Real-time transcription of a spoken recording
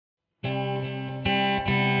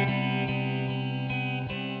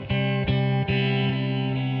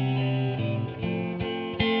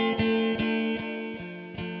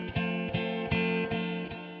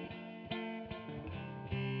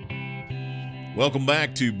Welcome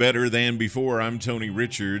back to Better Than Before. I'm Tony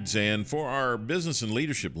Richards, and for our business and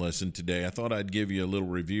leadership lesson today, I thought I'd give you a little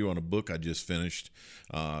review on a book I just finished.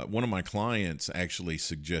 One of my clients actually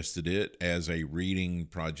suggested it as a reading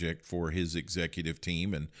project for his executive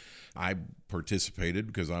team, and I participated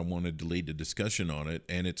because I wanted to lead a discussion on it,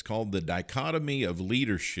 and it's called The Dichotomy of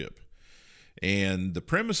Leadership. And the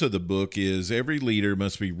premise of the book is every leader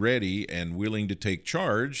must be ready and willing to take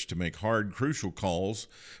charge to make hard, crucial calls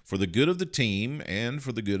for the good of the team and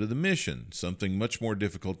for the good of the mission. Something much more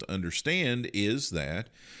difficult to understand is that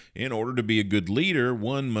in order to be a good leader,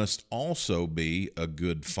 one must also be a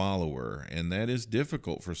good follower. And that is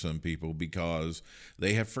difficult for some people because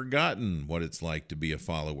they have forgotten what it's like to be a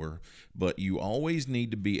follower. But you always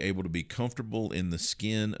need to be able to be comfortable in the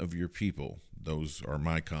skin of your people. Those are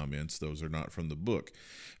my comments. Those are not from the book.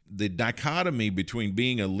 The dichotomy between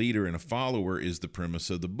being a leader and a follower is the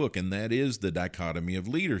premise of the book, and that is the dichotomy of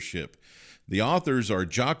leadership. The authors are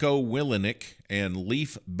Jocko, Willink, and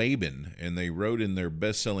Leif, Babin, and they wrote in their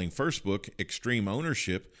best-selling first book, Extreme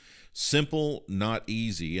Ownership, Simple, Not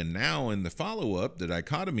Easy. And now in the follow-up, The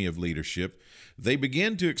Dichotomy of Leadership, they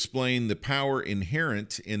begin to explain the power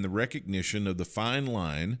inherent in the recognition of the fine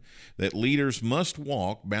line that leaders must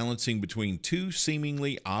walk, balancing between two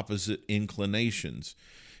seemingly opposite inclinations.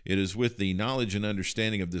 It is with the knowledge and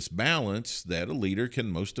understanding of this balance that a leader can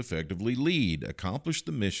most effectively lead, accomplish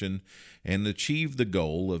the mission, and achieve the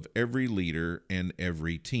goal of every leader and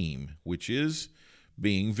every team, which is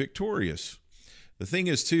being victorious. The thing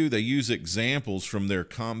is, too, they use examples from their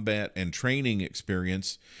combat and training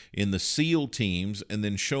experience in the SEAL teams and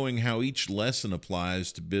then showing how each lesson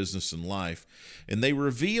applies to business and life. And they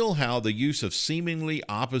reveal how the use of seemingly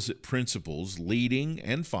opposite principles, leading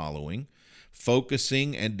and following,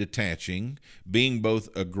 focusing and detaching, being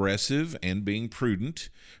both aggressive and being prudent,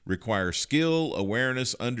 require skill,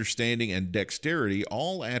 awareness, understanding, and dexterity,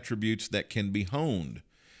 all attributes that can be honed.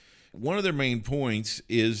 One of their main points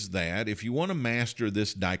is that if you want to master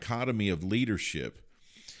this dichotomy of leadership,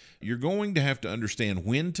 you're going to have to understand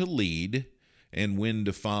when to lead and when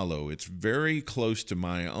to follow. It's very close to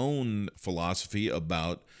my own philosophy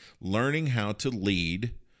about learning how to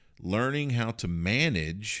lead, learning how to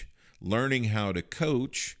manage, learning how to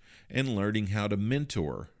coach, and learning how to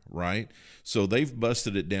mentor, right? So they've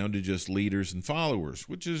busted it down to just leaders and followers,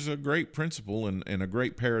 which is a great principle and a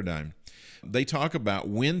great paradigm. They talk about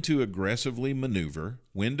when to aggressively maneuver,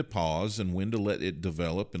 when to pause, and when to let it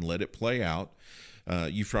develop and let it play out.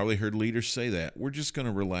 You've probably heard leaders say that. We're just going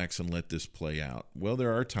to relax and let this play out. Well,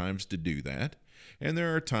 there are times to do that, and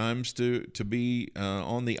there are times to be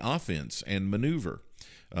on the offense and maneuver.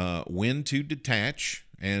 When to detach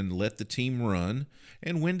and let the team run,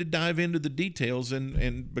 and when to dive into the details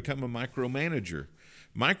and become a micromanager.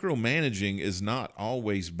 Micromanaging is not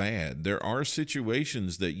always bad. There are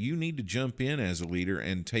situations that you need to jump in as a leader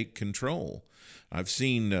and take control. I've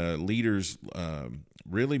seen leaders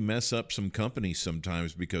really mess up some companies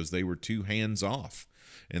sometimes because they were too hands-off,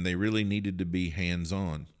 and they really needed to be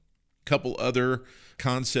hands-on. A couple other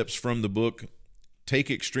concepts from the book: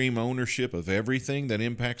 take extreme ownership of everything that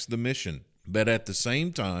impacts the mission, but at the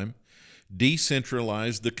same time,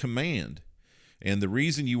 decentralize the command. And the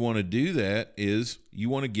reason you want to do that is you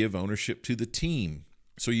want to give ownership to the team.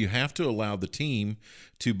 So you have to allow the team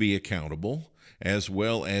to be accountable, as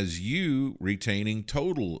well as you retaining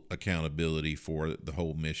total accountability for the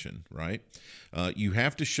whole mission, right? You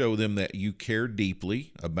have to show them that you care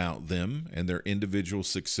deeply about them and their individual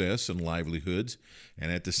success and livelihoods,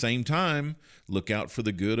 and at the same time, look out for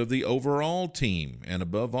the good of the overall team, and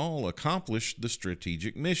above all, accomplish the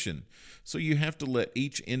strategic mission. So you have to let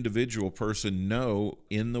each individual person know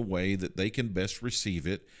in the way that they can best receive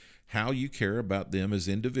it, how you care about them as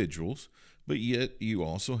individuals, but yet you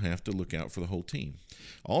also have to look out for the whole team.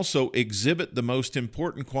 Also, exhibit the most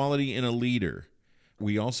important quality in a leader.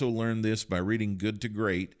 We also learn this by reading Good to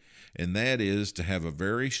Great, and that is to have a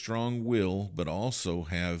very strong will, but also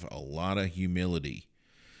have a lot of humility.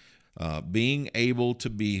 Being able to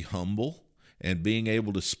be humble and being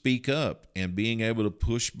able to speak up and being able to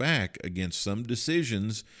push back against some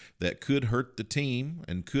decisions that could hurt the team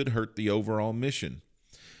and could hurt the overall mission.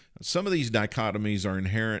 Some of these dichotomies are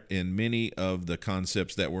inherent in many of the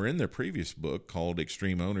concepts that were in their previous book called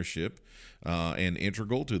Extreme Ownership and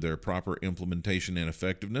integral to their proper implementation and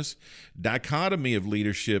effectiveness. Dichotomy of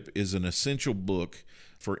Leadership is an essential book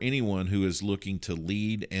for anyone who is looking to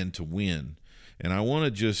lead and to win. And I want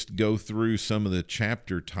to just go through some of the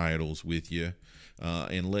chapter titles with you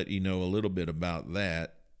and let you know a little bit about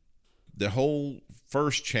that. The whole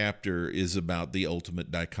first chapter is about the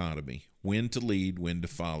ultimate dichotomy. when to lead, when to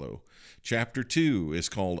follow. Chapter 2 is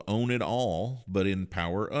called Own It All, but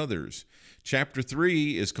Empower Others. Chapter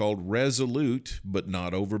 3 is called Resolute, but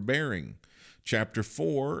Not Overbearing. Chapter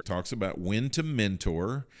 4 talks about when to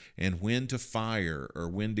mentor and when to fire, or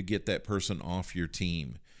when to get that person off your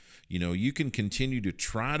team. You know, you can continue to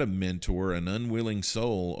try to mentor an unwilling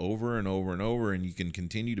soul over and over and over, and you can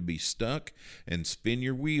continue to be stuck and spin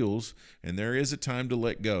your wheels, and there is a time to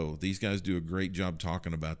let go. These guys do a great job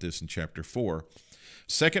talking about this in Chapter 4.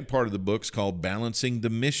 Second part of the book's called Balancing the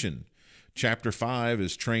Mission. Chapter 5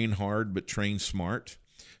 is Train Hard but Train Smart.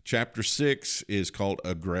 Chapter 6 is called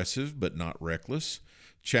Aggressive but Not Reckless.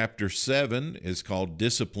 Chapter 7 is called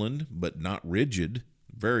Disciplined but Not Rigid.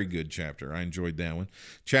 Very good chapter. I enjoyed that one.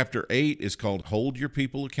 Chapter 8 is called Hold Your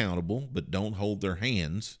People Accountable, but Don't Hold Their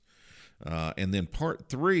Hands. And then part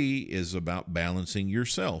 3 is about balancing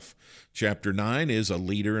yourself. Chapter 9 is A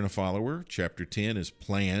Leader and a Follower. Chapter 10 is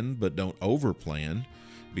Plan, but Don't Overplan,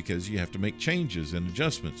 because you have to make changes and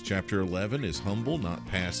adjustments. Chapter 11 is Humble, Not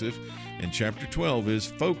Passive. And Chapter 12 is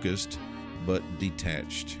Focused, but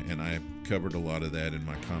Detached. And I covered a lot of that in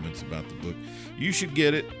my comments about the book. You should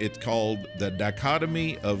get it. It's called The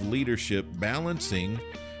Dichotomy of Leadership, Balancing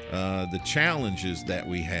the Challenges That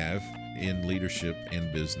We Have in Leadership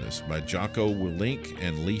and Business, by Jocko, Willink,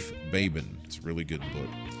 and Leif, Babin. It's a really good book.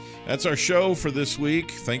 That's our show for this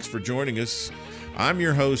week. Thanks for joining us. I'm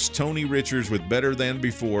your host, Tony Richards, with Better Than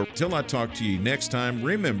Before. Till I talk to you next time,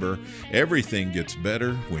 remember, everything gets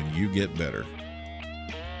better when you get better.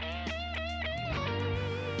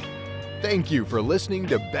 Thank you for listening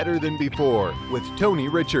to Better Than Before with Tony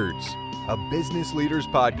Richards, a business leaders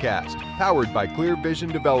podcast powered by Clear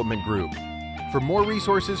Vision Development Group. For more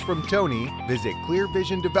resources from Tony, visit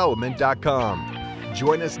clearvisiondevelopment.com.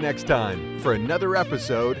 Join us next time for another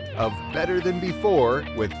episode of Better Than Before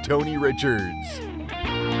with Tony Richards.